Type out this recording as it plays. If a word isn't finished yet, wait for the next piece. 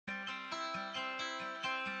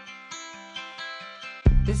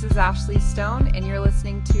This is Ashley Stone, and you're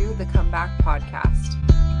listening to the Comeback Podcast.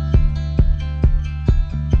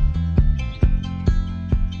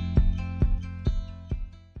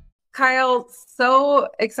 Kyle, so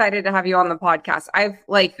excited to have you on the podcast. I've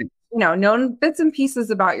known bits and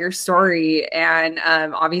pieces about your story, and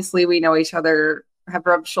obviously we know each other, have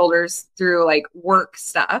rubbed shoulders through like work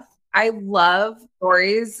stuff. I love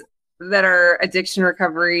stories that are addiction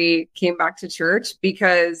recovery came back to church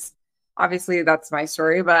because obviously that's my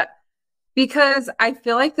story, but because I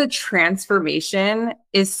feel like the transformation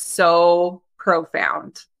is so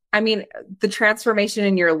profound. I mean, the transformation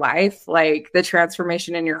in your life, like the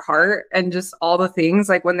transformation in your heart, and just all the things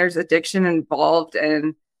like when there's addiction involved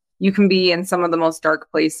and you can be in some of the most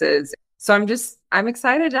dark places. So I'm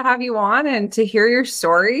excited to have you on and to hear your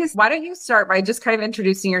stories. Why don't you start by just kind of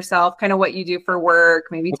introducing yourself, kind of what you do for work,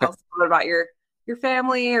 maybe Okay. tell us a little about your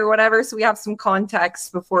family or whatever, so we have some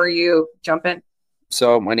context before you jump in.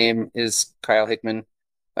 So my name is Kyle Hickman.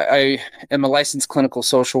 I am a licensed clinical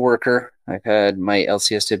social worker. I've had my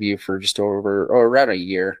LCSW for just over or around a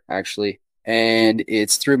year, actually. And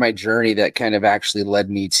it's through my journey that kind of actually led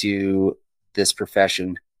me to this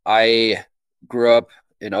profession. I grew up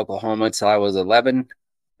in Oklahoma until I was 11.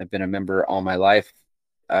 I've been a member all my life.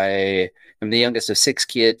 I am the youngest of 6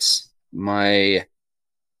 kids. My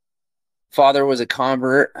father was a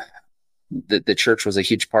convert. The church was a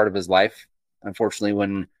huge part of his life. Unfortunately,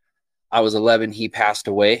 when I was 11, he passed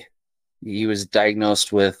away. He was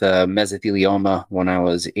diagnosed with mesothelioma when I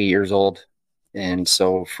was 8 years old. And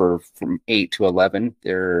so from 8 to 11,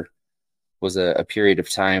 there was a period of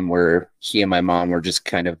time where he and my mom were just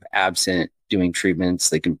kind of absent doing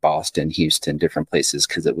treatments like in Boston, Houston, different places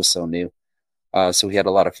because it was so new. So we had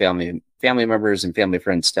a lot of family members and family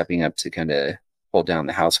friends stepping up to kind of hold down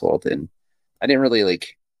the household. And I didn't really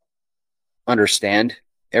like understand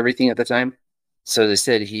everything at the time. So they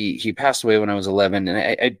said he passed away when I was 11, and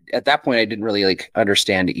I at that point I didn't really like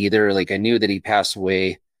understand either. Like I knew that he passed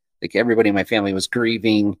away. Like everybody in my family was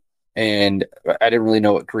grieving, and I didn't really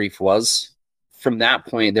know what grief was. From that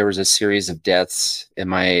point, there was a series of deaths in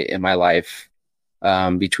my life,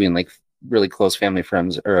 between like really close family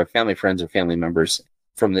friends or family members.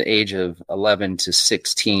 From the age of 11 to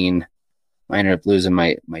 16, I ended up losing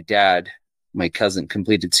my dad. My cousin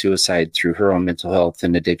completed suicide through her own mental health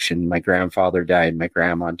and addiction. My grandfather died. My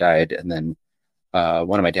grandma died. And then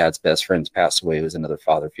one of my dad's best friends passed away, who was another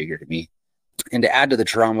father figure to me. And to add to the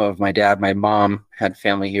trauma of my dad, my mom had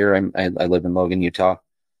family here. I live in Logan, Utah.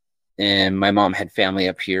 And my mom had family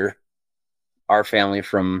up here. Our family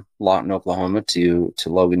from Lawton, Oklahoma to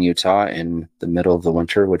Logan, Utah in the middle of the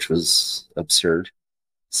winter, which was absurd.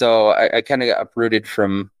 So I kind of got uprooted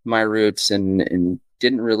from my roots and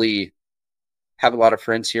didn't really have a lot of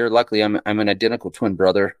friends here. Luckily, I'm an identical twin, and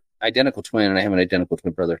I have an identical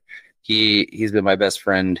twin brother. He's been my best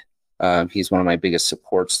friend. He's one of my biggest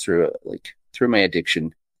supports through my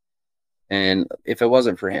addiction. And if it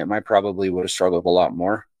wasn't for him, I probably would have struggled a lot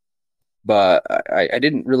more. But I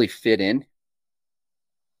didn't really fit in.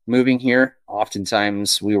 Moving here,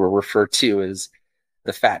 oftentimes we were referred to as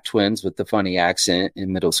the fat twins with the funny accent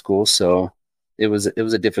in middle school. So it was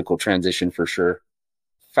a difficult transition for sure.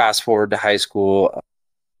 Fast forward to high school,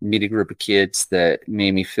 meet a group of kids that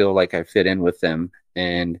made me feel like I fit in with them,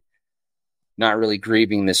 and not really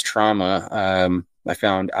grieving this trauma. I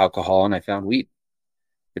found alcohol and I found weed.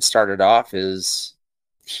 It started off as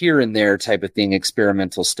here and there type of thing,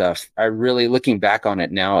 experimental stuff. I really, looking back on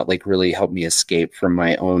it now, it like really helped me escape from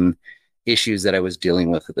my own issues that I was dealing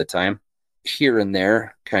with at the time. Here and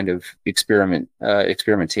there kind of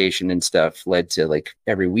experimentation and stuff led to like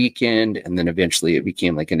every weekend, and then eventually it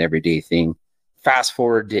became like an everyday thing. Fast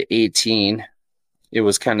forward to 18, it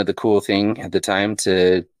was kind of the cool thing at the time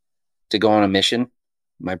to go on a mission.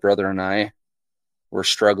 My brother and I were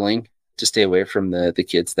struggling to stay away from the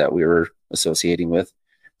kids that we were associating with,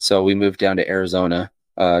 so we moved down to Arizona,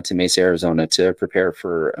 to Mesa, Arizona, to prepare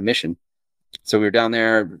for a mission. So we were down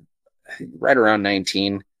there right around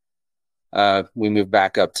 19. We moved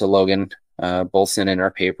back up to Logan, both sent in our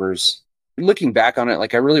papers. Looking back on it,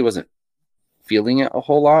 like I really wasn't feeling it a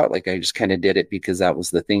whole lot. Like I just kind of did it because that was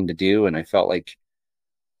the thing to do. And I felt like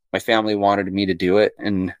my family wanted me to do it.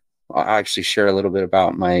 And I'll actually share a little bit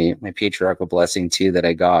about my patriarchal blessing too, that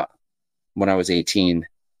I got when I was 18,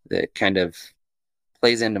 that kind of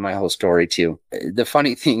plays into my whole story too. The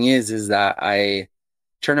funny thing is that I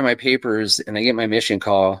turn in my papers and I get my mission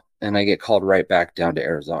call and I get called right back down to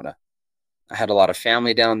Arizona. I had a lot of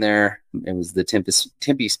family down there. It was the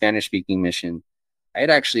Tempe Spanish speaking mission. I had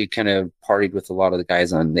actually kind of partied with a lot of the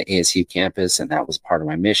guys on the ASU campus, and that was part of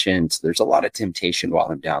my mission. So there's a lot of temptation while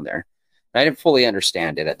I'm down there. I didn't fully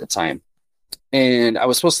understand it at the time. And I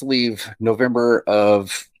was supposed to leave November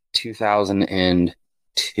of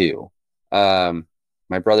 2002.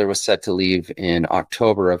 My brother was set to leave in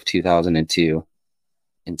October of 2002.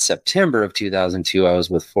 In September of 2002, I was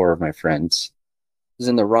with four of my friends. I was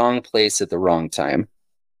in the wrong place at the wrong time.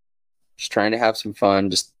 Just trying to have some fun,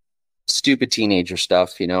 just stupid teenager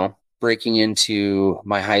stuff, breaking into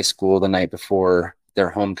my high school the night before their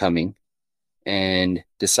homecoming and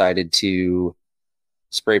decided to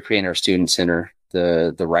spray paint our student center,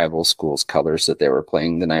 the rival school's colors that they were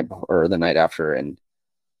playing the night or the night after. And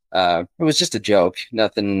it was just a joke,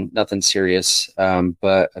 nothing serious.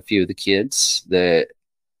 But a few of the kids that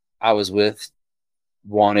I was with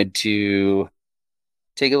wanted to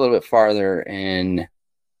take it a little bit farther, and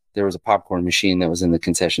there was a popcorn machine that was in the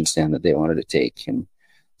concession stand that they wanted to take. And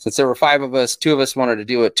since there were five of us, two of us wanted to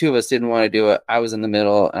do it, two of us didn't want to do it. I was in the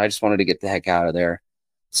middle, and I just wanted to get the heck out of there.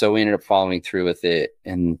 So we ended up following through with it,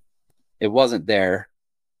 and it wasn't there.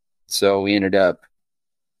 So we ended up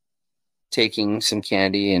taking some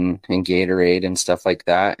candy and Gatorade and stuff like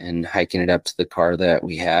that and hiking it up to the car that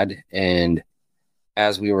we had. And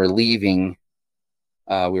as we were leaving,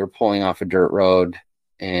 we were pulling off a dirt road,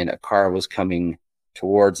 and a car was coming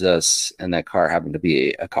towards us, and that car happened to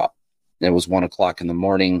be a cop. It was 1:00 in the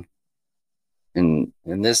morning. And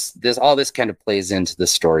this all this kind of plays into the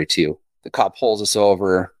story too. The cop pulls us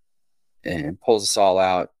over and pulls us all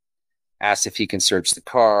out, asked if he can search the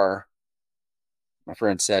car. My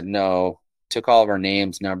friend said no, took all of our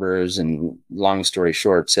names, numbers, and long story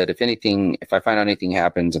short, said, if I find out anything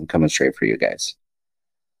happens, I'm coming straight for you guys.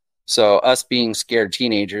 So us being scared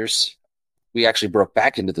teenagers, we actually broke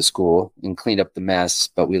back into the school and cleaned up the mess,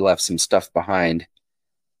 but we left some stuff behind.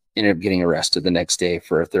 Ended up getting arrested the next day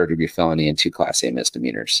for a third-degree felony and 2 Class A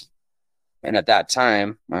misdemeanors. And at that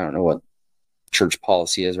time, I don't know what church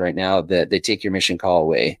policy is right now, that they take your mission call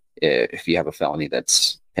away if you have a felony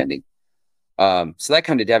that's pending. So that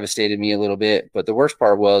kind of devastated me a little bit. But the worst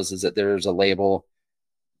part is that there's a label.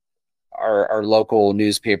 Our local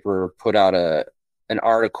newspaper put out an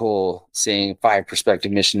article saying 5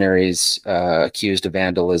 prospective missionaries accused of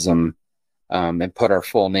vandalism, and put our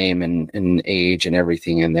full name and age and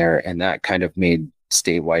everything in there. And that kind of made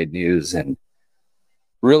statewide news and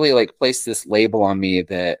really placed this label on me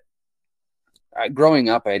that growing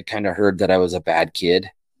up, I had kind of heard that I was a bad kid.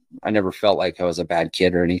 I never felt like I was a bad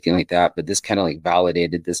kid or anything like that, but this kind of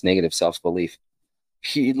validated this negative self-belief.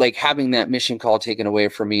 Having that mission call taken away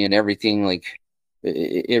from me and everything,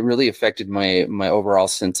 it really affected my overall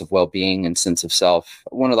sense of well-being and sense of self.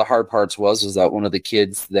 One of the hard parts was that one of the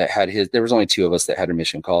kids that had there was only 2 of us that had our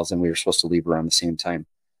mission calls, and we were supposed to leave around the same time.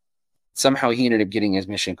 Somehow he ended up getting his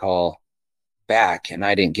mission call back, and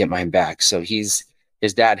I didn't get mine back. So his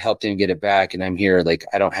dad helped him get it back, and I'm here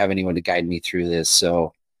I don't have anyone to guide me through this,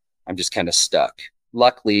 so I'm just kind of stuck.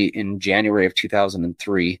 Luckily, in January of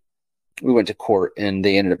 2003, we went to court, and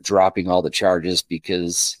they ended up dropping all the charges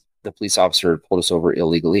because the police officer pulled us over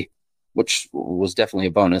illegally, which was definitely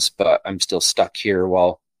a bonus, but I'm still stuck here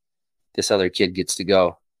while this other kid gets to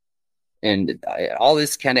go. And all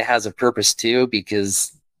this kind of has a purpose too,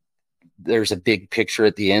 because there's a big picture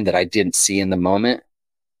at the end that I didn't see in the moment.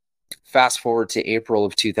 Fast forward to April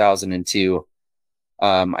of 2002.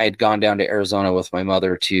 I had gone down to Arizona with my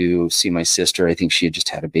mother to see my sister. I think she had just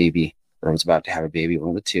had a baby, or was about to have a baby, one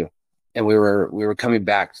of the two. And we were coming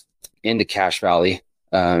back into Cache Valley,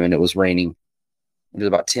 and it was raining. It was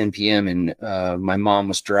about 10 p.m. and my mom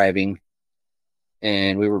was driving,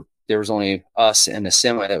 and there was only us and a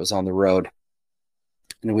semi that was on the road.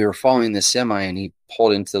 And we were following the semi, and he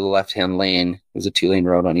pulled into the left-hand lane. It was a 2-lane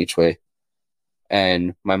road on each way.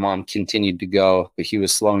 And my mom continued to go, but he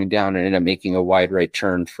was slowing down and ended up making a wide right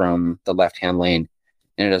turn from the left-hand lane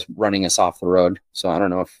and ended up running us off the road. So I don't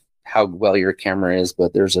know how well your camera is,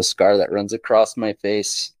 but there's a scar that runs across my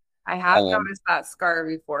face. I have noticed that scar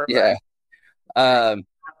before. Yeah. I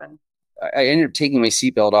ended up taking my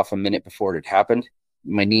seatbelt off a minute before it had happened.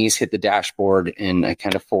 My knees hit the dashboard, and I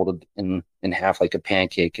kind of folded in half like a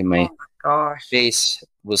pancake, and my face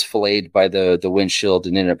was filleted by the windshield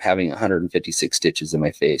and ended up having 156 stitches in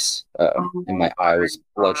my face. And my eye was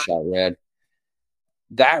bloodshot red.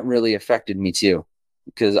 That really affected me too,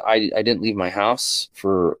 because I didn't leave my house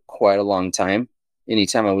for quite a long time.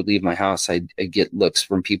 Anytime I would leave my house, I'd get looks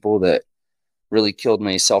from people that really killed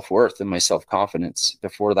my self-worth and my self-confidence.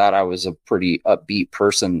 Before that, I was a pretty upbeat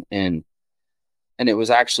person, and it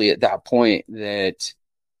was actually at that point that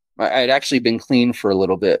I'd actually been clean for a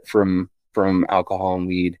little bit from alcohol and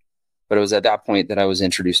weed, but it was at that point that I was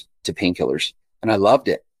introduced to painkillers, and I loved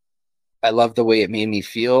it. I loved the way it made me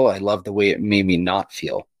feel. I loved the way it made me not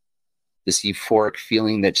feel. this euphoric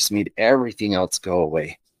feeling that just made everything else go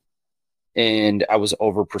away. And I was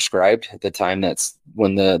overprescribed at the time. That's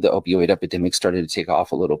when the opioid epidemic started to take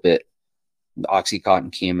off a little bit. The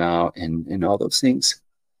Oxycontin came out and all those things.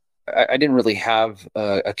 I didn't really have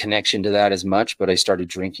a connection to that as much, but I started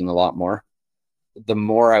drinking a lot more. The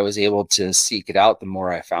more I was able to seek it out, the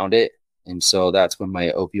more I found it. And so that's when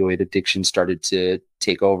my opioid addiction started to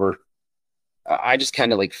take over. I just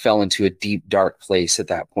kind of like fell into a deep, dark place at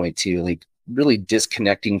that point too, like really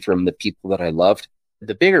disconnecting from the people that I loved.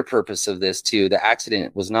 The bigger purpose of this too, the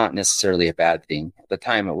accident was not necessarily a bad thing. At the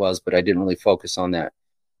time it was, but I didn't really focus on that.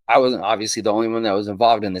 I wasn't obviously the only one that was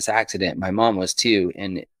involved in this accident. My mom was too.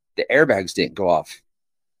 And the airbags didn't go off,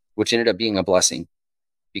 which ended up being a blessing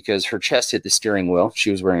because her chest hit the steering wheel.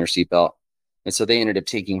 She was wearing her seatbelt. And so they ended up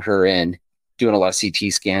taking her in, doing a lot of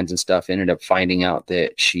CT scans and stuff, ended up finding out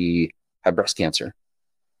that she had breast cancer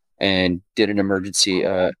and did an emergency,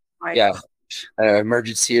 emergency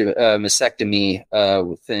mastectomy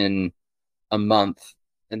within a month.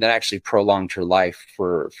 And that actually prolonged her life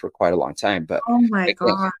for quite a long time. But oh my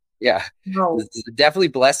God. Yeah, No. there's definitely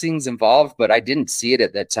blessings involved, but I didn't see it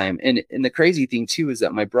at that time. And the crazy thing too is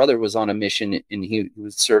that my brother was on a mission and he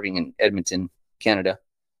was serving in Edmonton, Canada.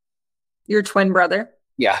 Your twin brother?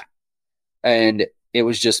 Yeah. And it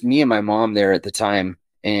was just me and my mom there at the time.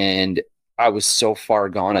 And I was so far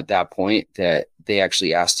gone at that point that they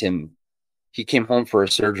actually asked him, he came home for a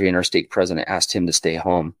surgery and our stake president asked him to stay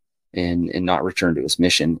home and not return to his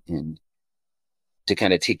mission and to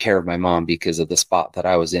kind of take care of my mom because of the spot that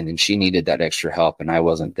I was in. And she needed that extra help. And I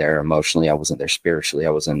wasn't there emotionally. I wasn't there spiritually.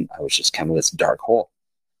 I was just kind of this dark hole.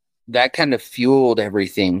 That kind of fueled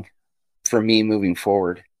everything for me moving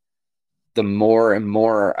forward. The more and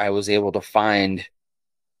more I was able to find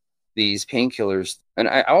these painkillers. And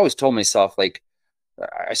I always told myself, like,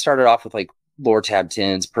 I started off with like Lortab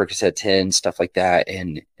 10s, Percocet 10s, stuff like that.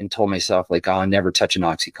 And told myself like, oh, I'll never touch an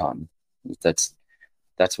Oxycontin.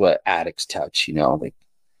 That's what addicts touch, like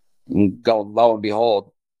go lo and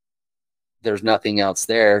behold, there's nothing else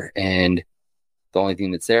there. And the only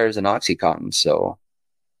thing that's there is an Oxycontin. So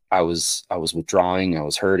I was withdrawing, I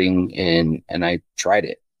was hurting and I tried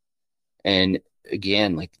it. And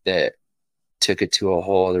again, like that took it to a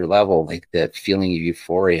whole other level, like that feeling of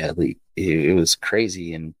euphoria, like it was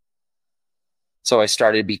crazy. And so I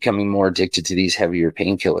started becoming more addicted to these heavier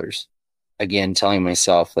painkillers. Again, telling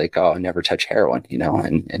myself like, oh, never touch heroin,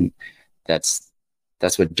 and that's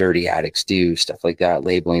what dirty addicts do, stuff like that,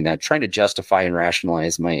 labeling that, trying to justify and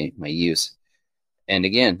rationalize my use. And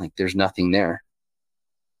again, like there's nothing there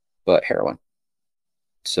but heroin.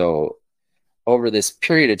 So over this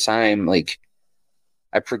period of time, like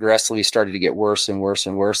I progressively started to get worse and worse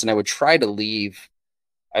and worse. And I would try to leave.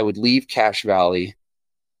 I would leave Cache Valley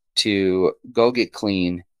to go get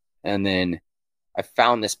clean. And then I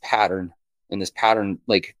found this pattern. And this pattern,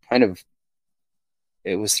 like kind of,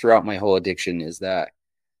 it was throughout my whole addiction, is that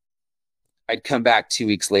I'd come back 2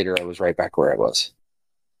 weeks later, I was right back where I was,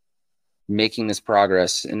 making this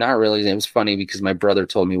progress. And not really, it was funny because my brother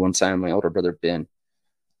told me one time, my older brother, Ben,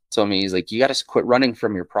 told me, he's like, you got to quit running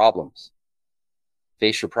from your problems,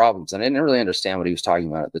 face your problems. And I didn't really understand what he was talking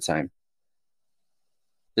about at the time.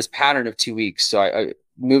 This pattern of 2 weeks. So I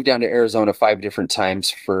moved down to Arizona 5 different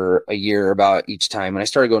times for a year about each time. And I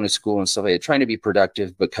started going to school and stuff like that, trying to be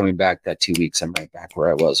productive, but coming back that 2 weeks, I'm right back where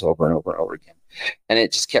I was over and over and over again. And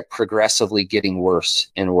it just kept progressively getting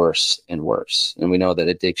worse and worse and worse. And we know that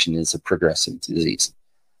addiction is a progressive disease.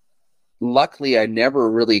 Luckily, I never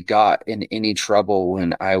really got in any trouble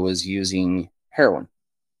when I was using heroin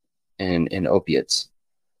and opiates.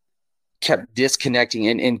 Kept disconnecting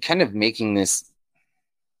and kind of making this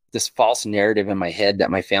false narrative in my head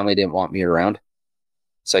that my family didn't want me around.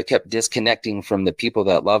 So I kept disconnecting from the people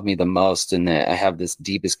that love me the most and that I have this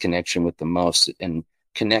deepest connection with the most, and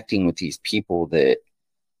connecting with these people that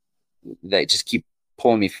just keep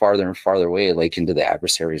pulling me farther and farther away, like into the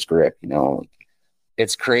adversary's grip.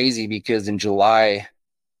 It's crazy because in July,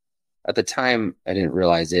 at the time, I didn't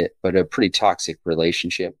realize it, but a pretty toxic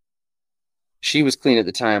relationship. She was clean at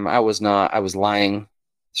the time. I was not. I was lying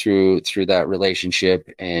through that relationship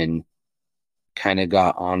and kind of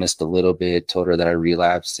got honest a little bit, told her that I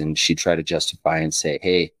relapsed, and she tried to justify and say,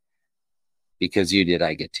 hey, because you did,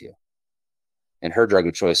 I get to. And her drug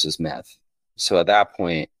of choice was meth. So at that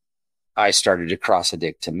point, I started to cross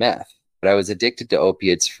addict to meth. But I was addicted to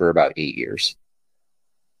opiates for about 8 years.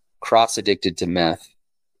 Cross addicted to meth,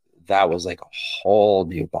 that was like a whole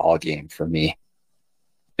new ball game for me.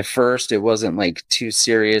 At first, it wasn't like too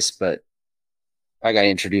serious, but I got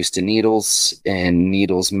introduced to needles, and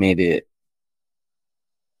needles made it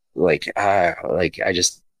like I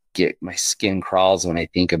just my skin crawls when I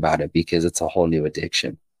think about it because it's a whole new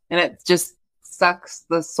addiction. And it just sucks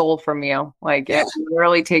the soul from you. Like Yeah. it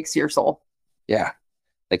really takes your soul. Yeah.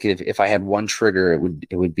 Like if I had one trigger,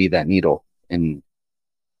 it would be that needle. And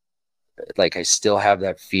like I still have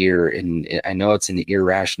that fear, and I know it's an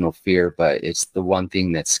irrational fear, but it's the one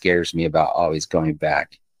thing that scares me about always going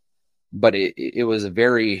back. But it was a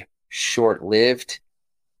very short-lived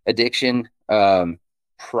addiction.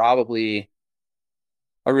 Probably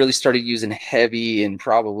I really started using heavy in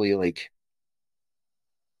probably like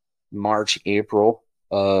March, April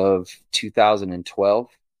of 2012.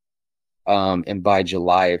 And by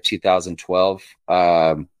July of 2012,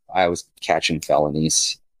 I was catching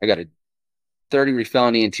felonies. I got a third-degree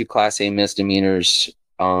felony and 2 Class A misdemeanors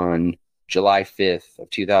on July 5th of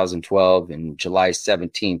 2012, and July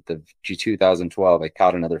 17th of 2012, I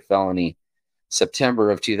caught another felony. September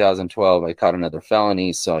of 2012, I caught another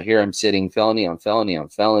felony. So here I'm sitting felony on felony on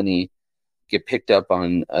felony, get picked up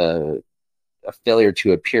on a failure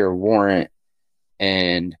to appear warrant,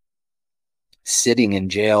 and sitting in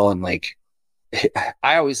jail. And like,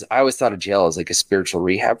 I always thought of jail as like a spiritual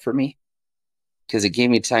rehab for me, because it gave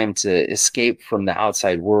me time to escape from the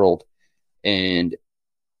outside world, and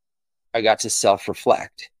I got to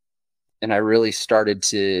self-reflect. And I really started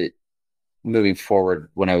to, moving forward,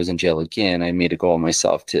 when I was in jail again, I made a goal of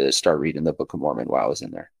myself to start reading the Book of Mormon while I was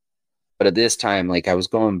in there. But at this time, like I was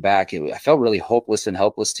going back, I felt really hopeless and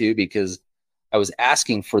helpless too, because I was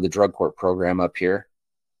asking for the drug court program up here.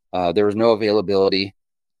 There was no availability.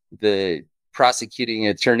 The prosecuting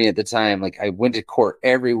attorney at the time, like I went to court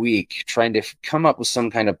every week trying to come up with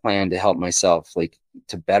some kind of plan to help myself, like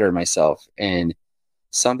to better myself. And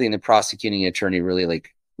something the prosecuting attorney really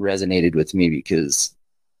like resonated with me, because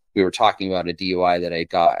we were talking about a DUI that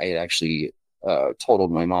I had actually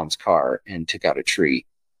totaled my mom's car and took out a tree.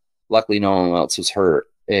 Luckily, no one else was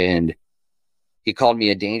hurt. And he called me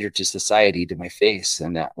a danger to society to my face.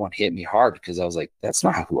 And that one hit me hard, because I was like, that's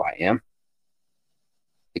not who I am.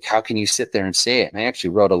 Like, how can you sit there and say it? And I actually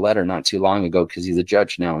wrote a letter not too long ago, because he's a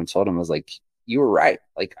judge now, and told him, I was like, you were right.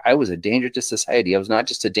 Like, I was a danger to society. I was not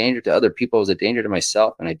just a danger to other people. I was a danger to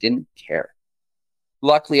myself, and I didn't care.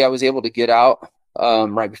 Luckily, I was able to get out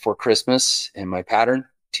right before Christmas, and my pattern,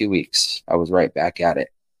 2 weeks, I was right back at it.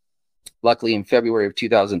 Luckily, in February of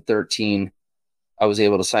 2013, I was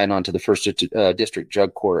able to sign on to the first district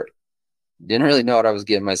drug court. Didn't really know what I was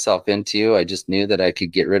getting myself into. I just knew that I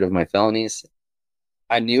could get rid of my felonies.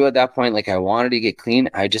 I knew at that point, like, I wanted to get clean.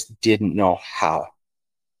 I just didn't know how.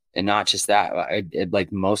 And not just that,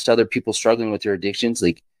 like most other people struggling with their addictions,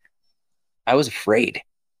 like I was afraid.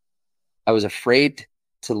 I was afraid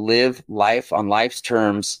to live life on life's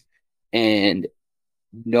terms and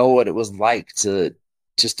know what it was like to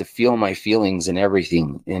just to feel my feelings and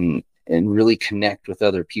everything, and really connect with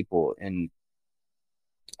other people. And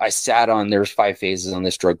I sat on, there's 5 phases on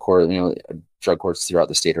this drug court. You know, drug courts throughout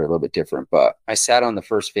the state are a little bit different, but I sat on the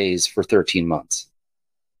first phase for 13 months,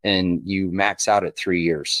 and you max out at 3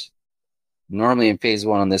 years. Normally in phase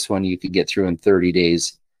 1 on this one, you could get through in 30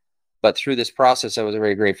 days. But through this process, I was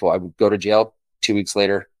very grateful. I would go to jail, 2 weeks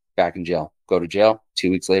later, back in jail. Go to jail,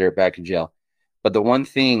 2 weeks later, back in jail. But the one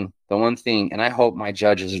thing, and I hope my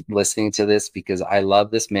judge is listening to this, because I love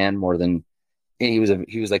this man more than, he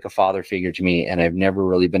was like a father figure to me, and I've never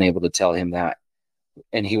really been able to tell him that.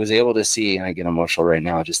 And he was able to see, and I get emotional right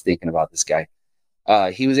now just thinking about this guy.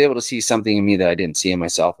 He was able to see something in me that I didn't see in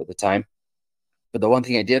myself at the time. But the one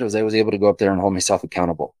thing I did was I was able to go up there and hold myself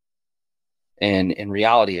accountable. And in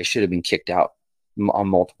reality, I should have been kicked out on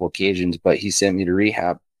multiple occasions, but he sent me to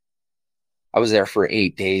rehab. I was there for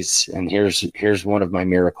 8 days. And here's one of my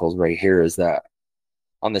miracles right here, is that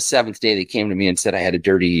on the 7th day, they came to me and said I had a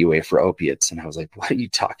dirty EUA for opiates. And I was like, what are you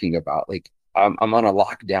talking about? Like, I'm on a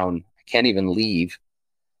lockdown. I can't even leave.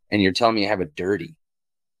 And you're telling me I have a dirty.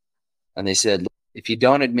 And they said, if you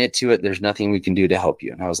don't admit to it, there's nothing we can do to help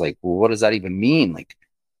you. And I was like, well, what does that even mean? Like,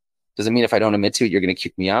 does it mean if I don't admit to it, you're going to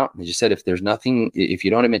kick me out? And they just said, if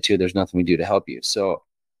you don't admit to it, there's nothing we do to help you. So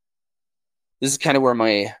this is kind of where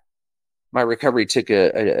my recovery took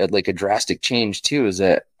a drastic change too, is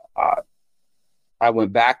that I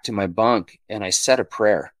went back to my bunk and I said a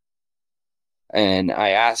prayer, and I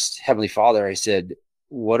asked Heavenly Father, I said,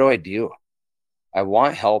 what do I do? I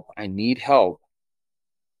want help. I need help.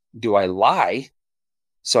 Do I lie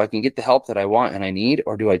so I can get the help that I want and I need,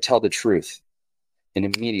 or do I tell the truth? And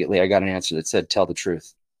immediately I got an answer that said, tell the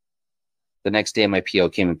truth. The next day, my PO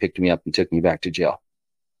came and picked me up and took me back to jail.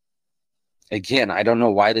 Again, I don't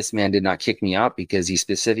know why this man did not kick me out, because he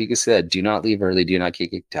specifically said, do not leave early, do not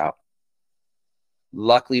get kicked out.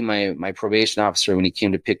 Luckily, my probation officer, when he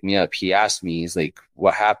came to pick me up, he asked me, he's like,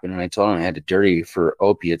 what happened? And I told him I had a dirty for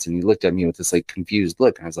opiates. And he looked at me with this like confused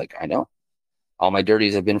look. And I was like, I know. All my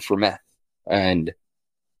dirties have been for meth. And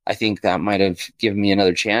I think that might have given me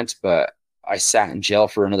another chance, but I sat in jail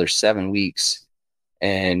for another 7 weeks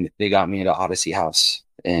and they got me into Odyssey House.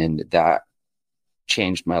 And that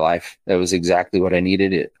changed my life. That was exactly what I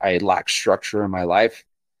needed. I lacked structure in my life.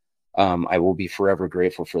 I will be forever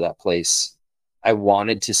grateful for that place. I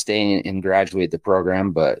wanted to stay and graduate the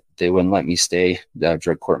program, but they wouldn't let me stay. The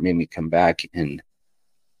drug court made me come back, and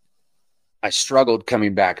I struggled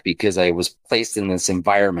coming back because I was placed in this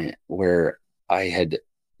environment where I had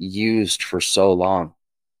used for so long.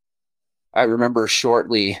 I remember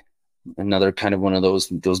shortly another kind of one of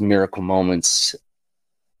those miracle moments.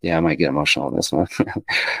 Yeah, I might get emotional on this one.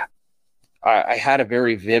 I had a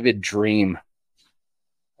very vivid dream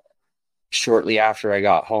shortly after I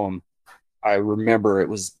got home. I remember it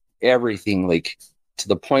was everything, like to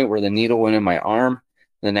the point where the needle went in my arm.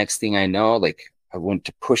 The next thing I know, like I went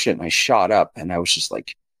to push it and I shot up, and I was just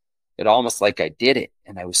like, it almost like I did it.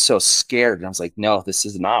 And I was so scared. And I was like, no, this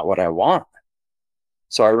is not what I want.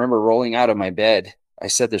 So I remember rolling out of my bed. I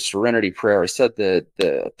said the serenity prayer. I said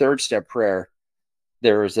the third step prayer.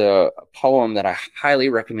 There was a poem that I highly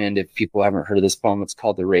recommend if people haven't heard of this poem. It's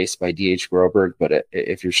called The Race by D.H. Groberg. But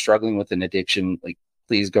if you're struggling with an addiction, like,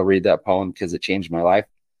 please go read that poem because it changed my life.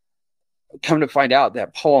 Come to find out,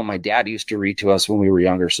 that poem my dad used to read to us when we were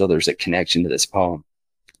younger. So there's a connection to this poem.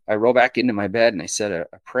 I rolled back into my bed and I said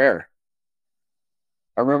a prayer.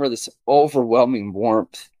 I remember this overwhelming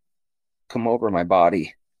warmth come over my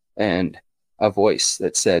body and a voice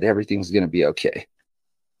that said, everything's going to be okay.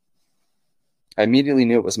 I immediately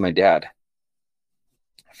knew it was my dad.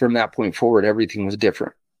 From that point forward, everything was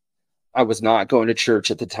different. I was not going to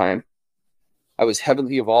church at the time. I was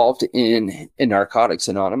heavily involved in Narcotics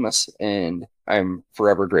Anonymous, and I'm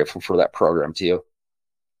forever grateful for that program too.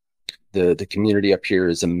 The community up here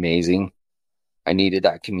is amazing. I needed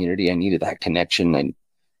that community. I needed that connection, and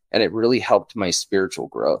it really helped my spiritual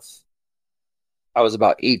growth. I was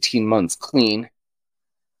about 18 months clean.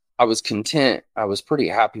 I was content. I was pretty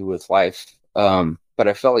happy with life, but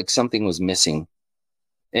I felt like something was missing.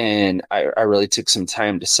 And I really took some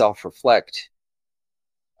time to self-reflect.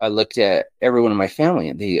 I looked at everyone in my family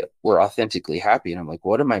and they were authentically happy. And I'm like,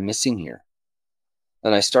 what am I missing here?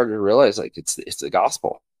 And I started to realize, like, it's the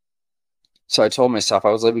gospel. So I told myself, I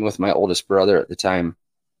was living with my oldest brother at the time.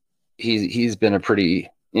 He's been a pretty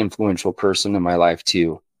influential person in my life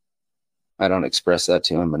too. I don't express that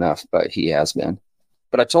to him enough, but he has been.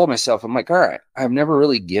 But I told myself, I'm like, all right, I've never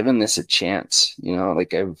really given this a chance. You know,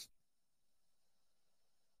 like I've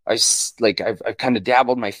kind of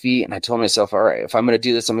dabbled my feet, and I told myself, all right, if I'm going to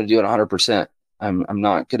do this, I'm going to do it 100%. I'm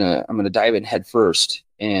going to dive in head first,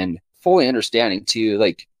 and fully understanding too,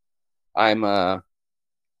 like I'm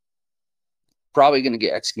probably going to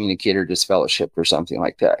get excommunicated or disfellowshipped or something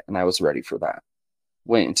like that. And I was ready for that.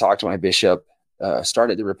 Went and talked to my bishop,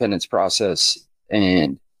 started the repentance process,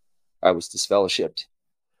 and I was disfellowshipped.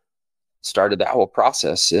 Started that whole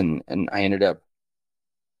process, and I ended up,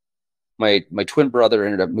 my twin brother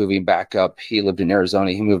ended up moving back up. He lived in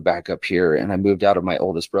Arizona. He moved back up here, and I moved out of my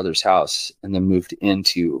oldest brother's house and then moved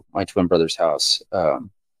into my twin brother's house,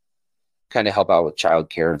 kind of help out with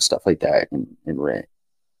childcare and stuff like that, and rent.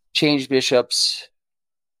 Changed bishops,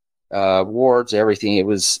 wards, everything. It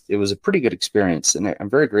was a pretty good experience, and I'm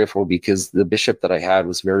very grateful because the bishop that I had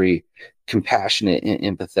was very compassionate and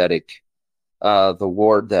empathetic. The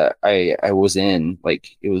ward that I was in,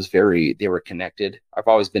 like, it was they were connected. I've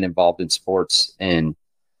always been involved in sports, and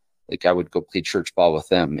like I would go play church ball with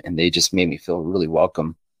them, and they just made me feel really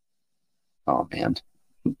welcome. Oh man,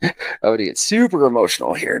 I would get super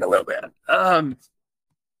emotional here in a little bit.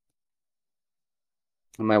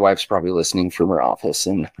 My wife's probably listening from her office,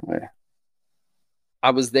 and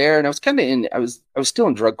I was there, and I was kind of I was still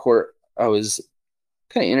in drug court. I was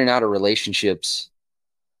kind of in and out of relationships.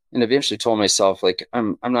 And eventually told myself, like,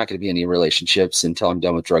 I'm not going to be in any relationships until I'm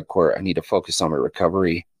done with drug court. I need to focus on my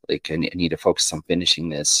recovery. Like, I need to focus on finishing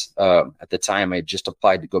this. At the time, I just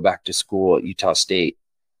applied to go back to school at Utah State.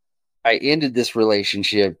 I ended this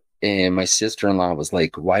relationship, and my sister-in-law was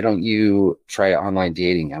like, why don't you try online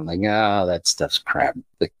dating? I'm like, oh, that stuff's crap.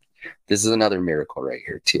 Like, this is another miracle right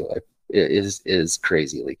here, too. Like, it is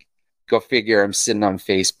crazy. Like, go figure, I'm sitting on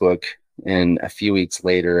Facebook, and a few weeks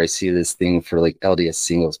later, I see this thing for like LDS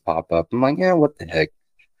singles pop up. I'm like, yeah, what the heck?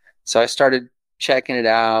 So I started checking it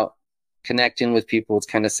out, connecting with people. It's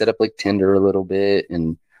kind of set up like Tinder a little bit,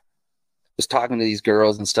 and was talking to these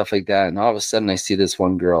girls and stuff like that. And all of a sudden I see this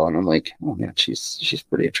one girl, and I'm like, oh man, she's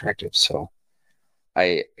pretty attractive. So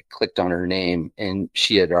I clicked on her name and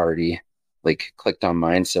she had already like clicked on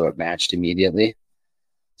mine, so it matched immediately.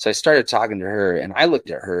 So I started talking to her and I looked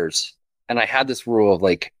at hers, and I had this rule of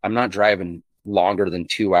like, I'm not driving longer than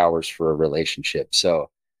 2 hours for a relationship. So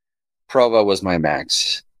Provo was my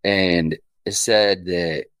max, and it said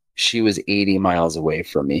that she was 80 miles away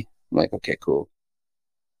from me. I'm like, okay, cool.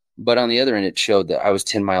 But on the other end, it showed that I was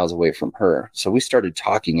 10 miles away from her. So we started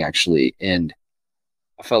talking actually, and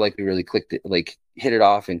I felt like we really clicked it, like hit it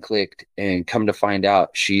off and clicked. And come to find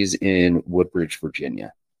out, she's in Woodbridge,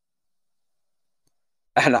 Virginia.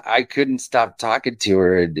 And I couldn't stop talking to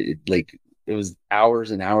her. And it was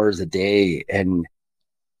hours and hours a day. And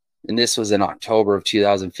this was in October of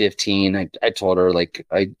 2015. I told her, like,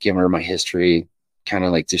 I'd given her my history, kind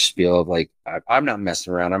of like this spiel of like, I'm not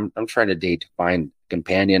messing around. I'm trying to date to find a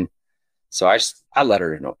companion. So I let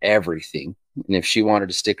her know everything. And if she wanted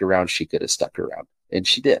to stick around, she could have stuck around. And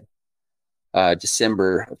she did.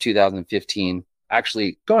 December of 2015.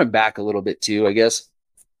 Actually, going back a little bit too, I guess,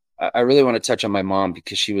 I really want to touch on my mom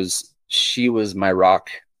because she was my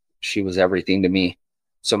rock. She was everything to me.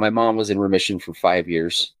 So my mom was in remission for 5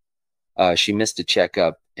 years. She missed a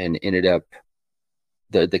checkup and ended up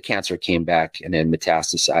the cancer came back and then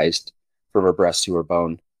metastasized from her breast to her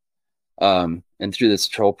bone. And through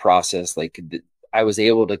this whole process, I was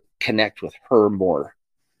able to connect with her more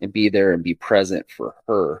and be there and be present for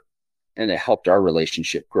her. And it helped our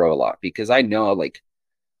relationship grow a lot because I know, like,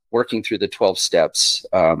 working through the 12 steps.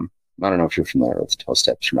 I don't know if you're familiar with the 12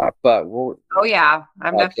 steps or not, but Oh yeah,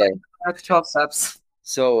 I'm okay. definitely with 12 steps.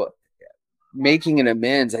 So making an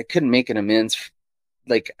amends, I couldn't make an amends.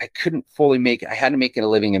 Like, I couldn't fully I had to make a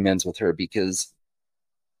living amends with her because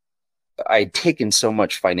I'd taken so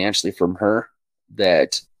much financially from her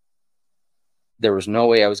that there was no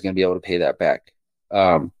way I was going to be able to pay that back.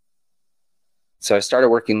 So I started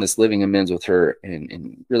working this living amends with her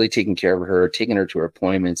and really taking care of her, taking her to her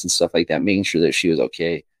appointments and stuff like that, making sure that she was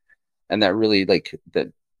okay. And that really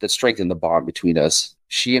that strengthened the bond between us.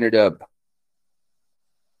 She ended up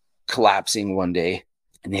collapsing one day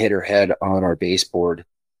and hit her head on our baseboard.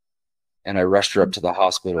 And I rushed her up to the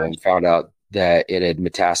hospital and found out that it had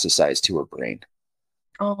metastasized to her brain.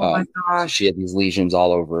 Oh my So gosh. she had these lesions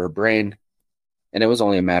all over her brain. And it was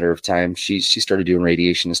only a matter of time. She started doing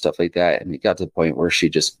radiation and stuff like that. And it got to the point where she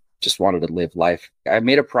just wanted to live life. I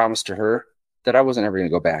made a promise to her that I wasn't ever going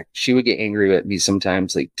to go back. She would get angry at me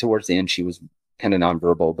sometimes. Like, towards the end, she was kind of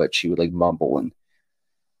nonverbal, but she would like mumble. And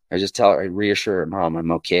I just tell her, I reassure her, Mom,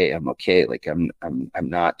 I'm okay. I'm okay. Like, I'm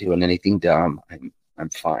not doing anything dumb. I'm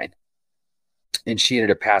fine. And she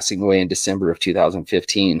ended up passing away in December of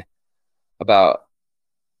 2015, about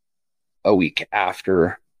a week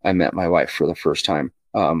after I met my wife for the first time.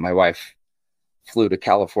 My wife flew to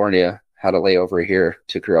California, had a layover here,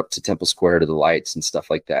 took her up to Temple Square to the lights and stuff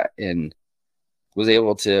like that, and was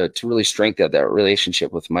able to really strengthen that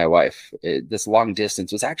relationship with my wife. This long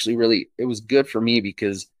distance was actually it was good for me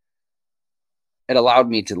because it allowed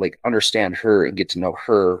me to like understand her and get to know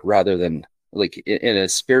her rather than like in a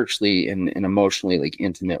spiritually and emotionally like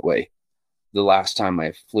intimate way. The last time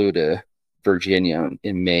I flew to Virginia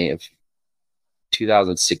in May of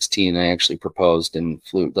 2016, I actually proposed and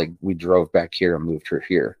flew, like, we drove back here and moved her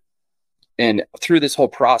here. And through this whole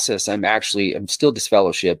process, I'm still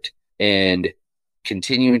disfellowshipped and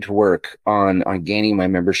continuing to work on gaining my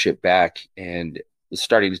membership back and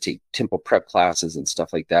starting to take temple prep classes and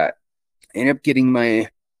stuff like that. I ended up getting my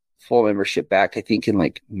full membership back, I think in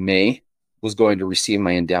like May. Was going to receive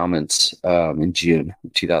my endowments in June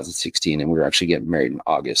 2016, and we were actually getting married in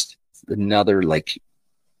August. Another like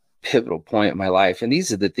pivotal point in my life. And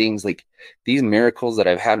these are the things, like, these miracles that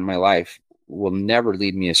I've had in my life will never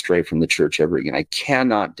lead me astray from the church ever again. I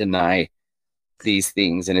cannot deny these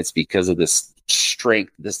things. And it's because of this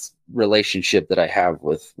strength, this relationship that I have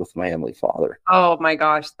with my Heavenly Father. Oh my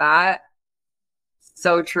gosh, that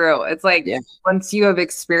so true. It's like, Yeah. once you have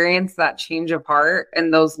experienced that change of heart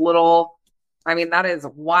and those little, I mean, that is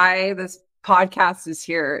why this podcast is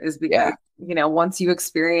here, is because, once you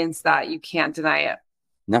experience that, you can't deny it.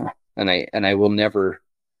 No. And I will never,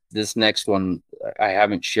 this next one I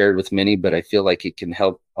haven't shared with many, but I feel like it can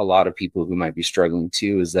help a lot of people who might be struggling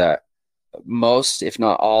too, is that most, if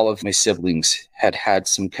not all of my siblings had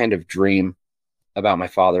some kind of dream about my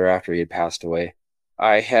father after he had passed away.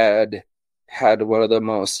 I had one of the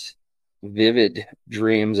most vivid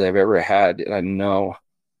dreams I've ever had. And I know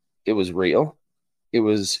it was real. It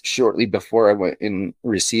was shortly before I went and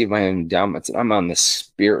received my endowments. And I'm on this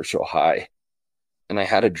spiritual high. And I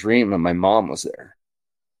had a dream and my mom was there.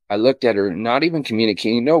 I looked at her, not even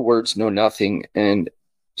communicating, no words, no nothing. And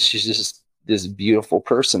she's just this beautiful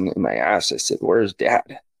person in my ass. I said, "Where's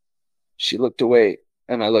Dad?" She looked away,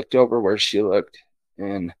 and I looked over where she looked,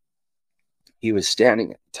 and he was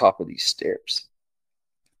standing at the top of these stairs.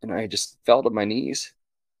 And I just fell to my knees,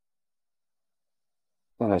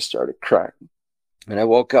 and I started crying. And I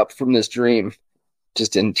woke up from this dream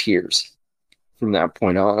just in tears. From that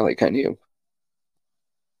point on, like, I knew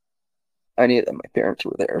that my parents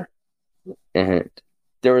were there, and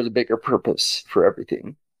there was a bigger purpose for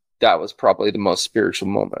everything. That was probably the most spiritual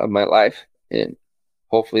moment of my life, and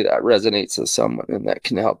hopefully that resonates with someone and that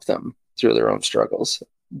can help them through their own struggles.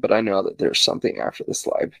 But I know that there's something after this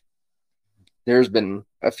life. There's been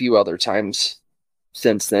a few other times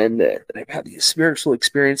since then that I've had these spiritual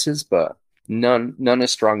experiences, but none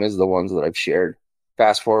as strong as the ones that I've shared.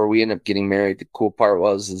 Fast forward, we ended up getting married. The cool part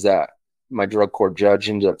is that my drug court judge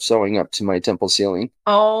ended up sewing up to my temple ceiling.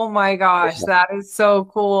 Oh my gosh, that is so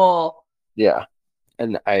cool. Yeah.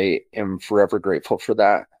 And I am forever grateful for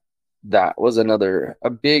that. That was a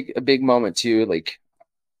big moment too, like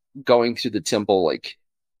going through the temple, like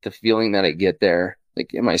the feeling that I get there,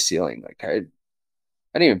 like in my ceiling. Like I didn't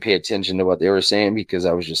even pay attention to what they were saying because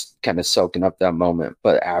I was just kind of soaking up that moment.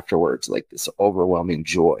 But afterwards, like this overwhelming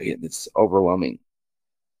joy and this overwhelming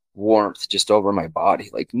warmth just over my body,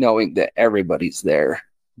 like knowing that everybody's there,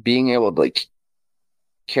 being able to like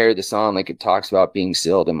carry this on, like it talks about being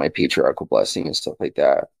sealed in my patriarchal blessing and stuff like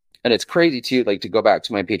that. And it's crazy too, like to go back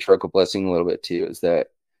to my patriarchal blessing a little bit too, is that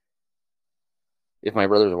if my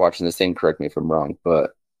brothers are watching this thing, correct me if I'm wrong,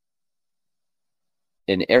 but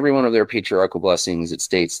in every one of their patriarchal blessings, it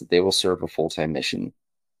states that they will serve a full-time mission.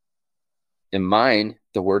 In mine,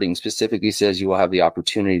 the wording specifically says you will have the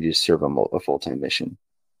opportunity to serve a full-time mission.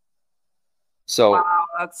 So, wow,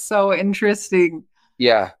 that's so interesting.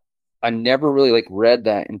 Yeah, I never really like read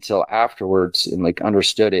that until afterwards and like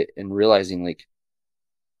understood it and realizing like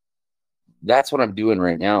that's what I'm doing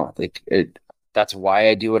right now. That's why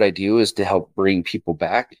I do what I do, is to help bring people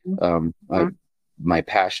back. My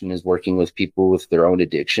passion is working with people with their own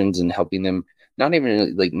addictions and helping them, not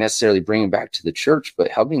even like necessarily bring them back to the church,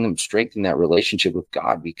 but helping them strengthen that relationship with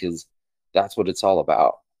God, because that's what it's all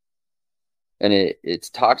about. And it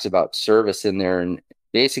talks about service in there, and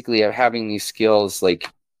basically having these skills like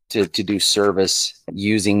to do service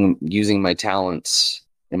using my talents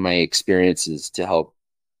and my experiences to help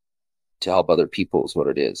other people is what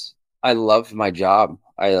it is. I love my job.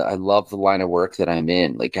 I love the line of work that I'm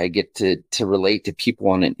in. Like I get to relate to people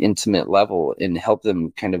on an intimate level and help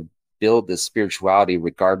them kind of build this spirituality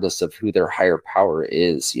regardless of who their higher power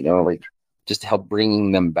is, like just help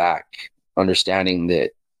bringing them back, understanding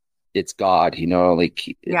that it's God,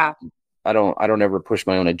 like Yeah. I don't ever push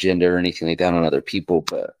my own agenda or anything like that on other people,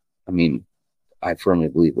 but I mean, I firmly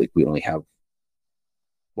believe like we only have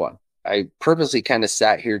one. I purposely kind of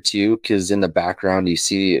sat here too, because in the background you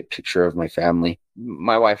see a picture of my family.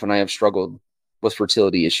 My wife and I have struggled with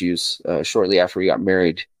fertility issues. Shortly after we got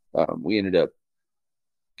married, we ended up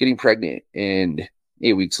getting pregnant, and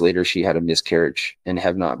 8 weeks later she had a miscarriage and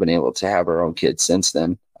have not been able to have our own kids since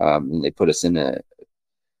then. And they put us in a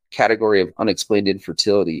category of unexplained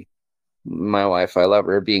infertility. My wife, I love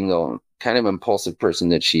her, being the kind of impulsive person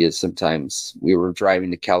that she is sometimes. We were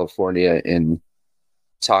driving to California and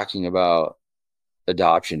talking about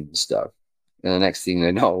adoption and stuff. And the next thing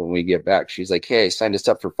I know, when we get back, she's like, "Hey, I signed us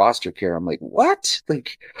up for foster care." I'm like, "What?"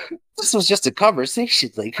 Like, this was just a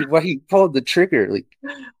conversation. Like, why you pulled the trigger? Like,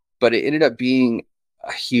 but it ended up being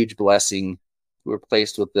a huge blessing. We were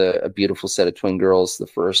placed with a beautiful set of twin girls, the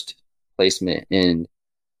first placement, and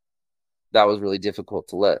that was really difficult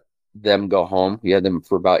to let them go home. We had them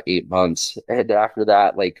for about 8 months. And after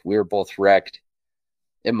that, like, we were both wrecked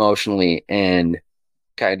emotionally and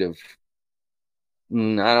kind of,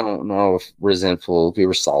 I don't know if resentful. We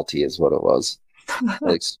were salty is what it was.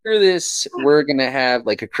 Like, screw this. We're going to have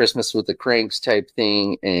like a Christmas with the Cranks type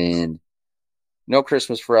thing. And no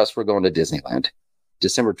Christmas for us. We're going to Disneyland.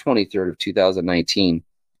 December 23rd of 2019,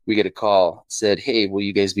 we get a call, said, "Hey, will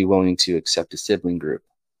you guys be willing to accept a sibling group?"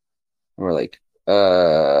 And we're like,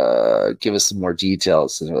 give us some more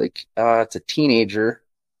details. And they're like, it's a teenager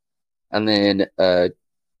and then a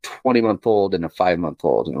 20-month-old and a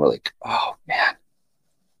 5-month-old. And we're like, oh man,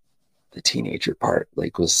 the teenager part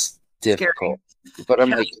like was difficult. Scary. But I'm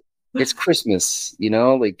like, it's Christmas,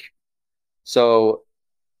 like, so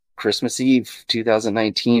Christmas Eve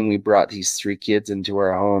 2019, we brought these 3 kids into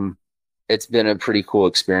our home. It's been a pretty cool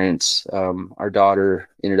experience. Our daughter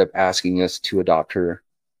ended up asking us to adopt her.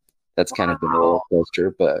 That's kind of been a roller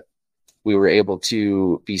coaster, but we were able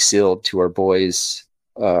to be sealed to our boys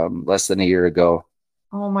less than a year ago.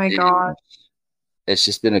 Oh my God. It's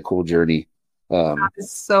just been a cool journey.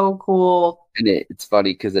 It's so cool. And it's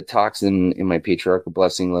funny because it talks in my patriarchal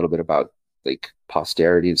blessing a little bit about like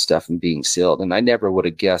posterity and stuff and being sealed. And I never would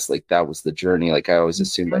have guessed like that was the journey. Like I always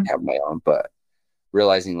assumed I'd have my own, but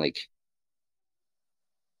realizing like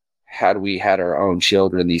had we had our own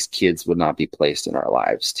children, these kids would not be placed in our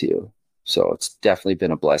lives too. So it's definitely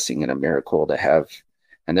been a blessing and a miracle to have.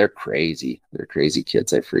 And they're crazy. They're crazy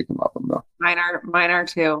kids. I freaking love them though. Mine are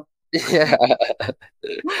too. Yeah.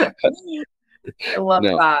 I love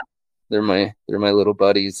No, that. they're my little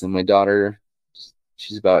buddies, and my daughter,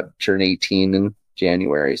 she's about to turn 18 in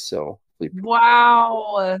January. So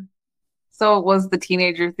Wow. So was the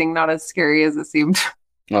teenager thing not as scary as it seemed?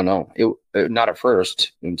 oh no, it not at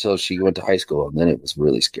first until she went to high school, and then it was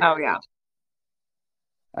really scary. Oh yeah.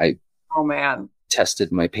 I Oh man.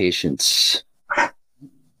 tested my patience.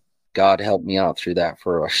 God helped me out through that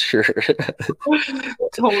for sure.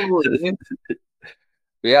 Totally.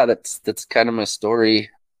 Yeah, that's kind of my story.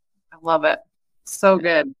 I love it. So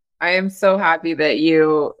good. I am so happy that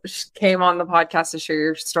you came on the podcast to share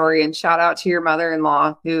your story, and shout out to your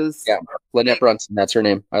mother-in-law who's Yeah, Lynette Brunson, that's her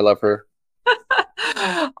name. I love her.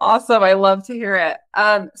 awesome. I love to hear it.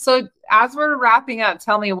 So as we're wrapping up,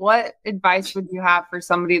 tell me, what advice would you have for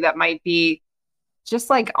somebody that might be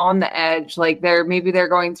just like on the edge? Like they're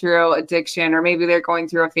going through addiction, or maybe they're going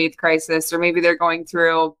through a faith crisis, or maybe they're going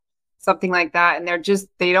through something like that, and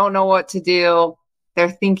they don't know what to do. They're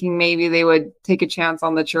thinking maybe they would take a chance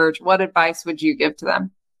on the church. What advice would you give to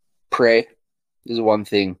them? Pray is one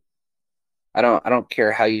thing. I don't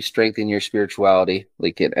care how you strengthen your spirituality.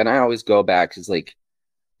 Like it, and I always go back because like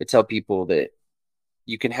I tell people that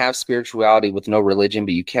you can have spirituality with no religion,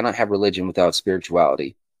 but you cannot have religion without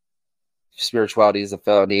spirituality. Spirituality is the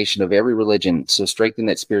foundation of every religion. So strengthen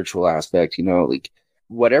that spiritual aspect, like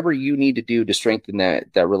whatever you need to do to strengthen that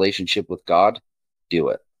relationship with God, do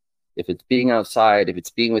it. If it's being outside, if it's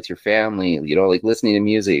being with your family, like listening to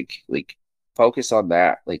music, like focus on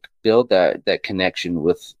that, like build that connection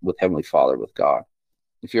with Heavenly Father, with God.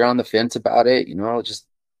 If you're on the fence about it, just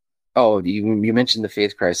you mentioned the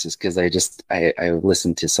faith crisis, because I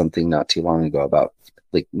listened to something not too long ago about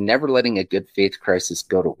like never letting a good faith crisis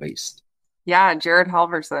go to waste. Yeah, Jared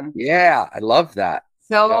Halverson. Yeah, I love that.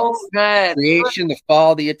 So good. Creation, the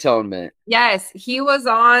fall, the atonement. Yes, he was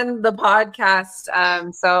on the podcast.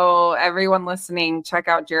 So everyone listening, check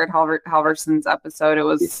out Jared Halverson's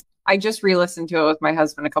episode. I just re-listened to it with my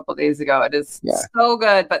husband a couple of days ago. It is so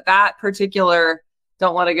good. But that particular,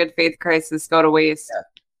 don't let a good faith crisis go to waste.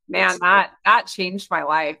 Yeah. Man, that changed my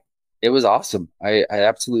life. It was awesome. I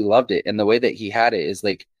absolutely loved it. And the way that he had it is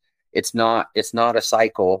like, it's not a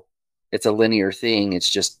cycle. It's a linear thing. It's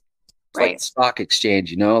just right. Like stock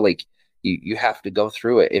exchange, like you have to go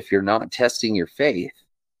through it. If you're not testing your faith,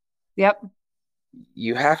 yep,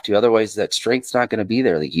 you have to. Otherwise, that strength's not going to be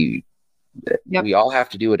there. Like we all have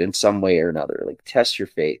to do it in some way or another. Like test your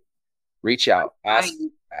faith, reach out, ask,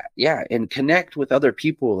 and connect with other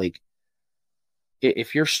people. Like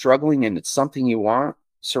if you're struggling and it's something you want,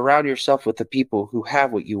 surround yourself with the people who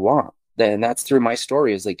have what you want. Then that's through my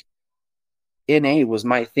story. Is like NA was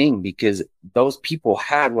my thing because those people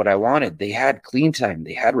had what I wanted. They had clean time,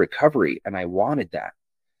 they had recovery, and I wanted that.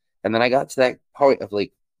 And then I got to that point of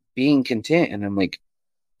like being content, and I'm like,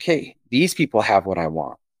 okay, these people have what I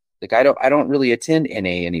want. Like I don't really attend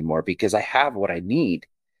NA anymore because I have what I need.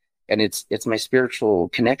 And it's my spiritual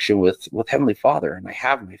connection with Heavenly Father, and I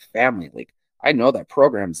have my family. Like I know that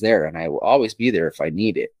program's there, and I will always be there if I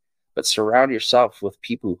need it. But surround yourself with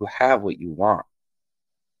people who have what you want.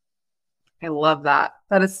 I love that.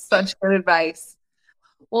 That is such good advice.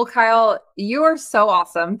 Well, Kyle, you are so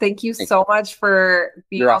awesome. Thank you so much for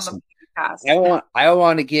being on the podcast. I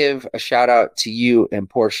want to give a shout out to you and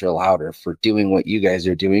Portia Louder for doing what you guys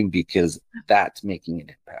are doing, because that's making an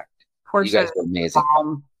impact. Portia, you guys are amazing.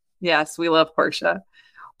 Yes, we love Portia.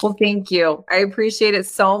 Well, thank you. I appreciate it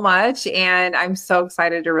so much, and I'm so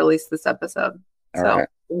excited to release this episode. All right.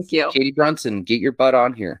 Thank you. Katie Brunson, get your butt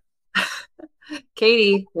on here.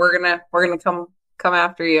 Katie, we're gonna come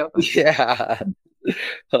after you. Yeah,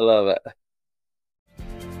 I love it.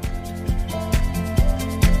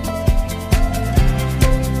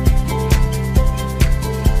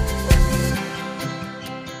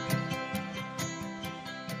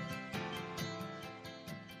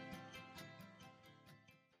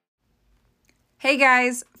 Hey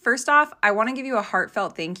guys, first off, I want to give you a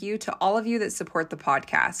heartfelt thank you to all of you that support the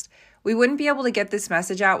podcast. We wouldn't be able to get this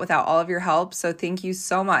message out without all of your help, so thank you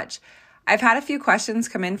so much. I've had a few questions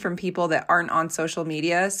come in from people that aren't on social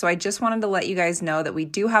media, so I just wanted to let you guys know that we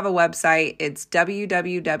do have a website. It's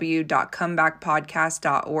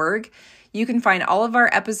www.comebackpodcast.org. You can find all of our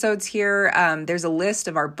episodes here. There's a list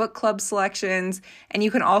of our book club selections, and you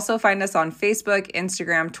can also find us on Facebook,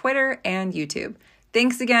 Instagram, Twitter, and YouTube.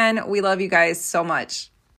 Thanks again. We love you guys so much.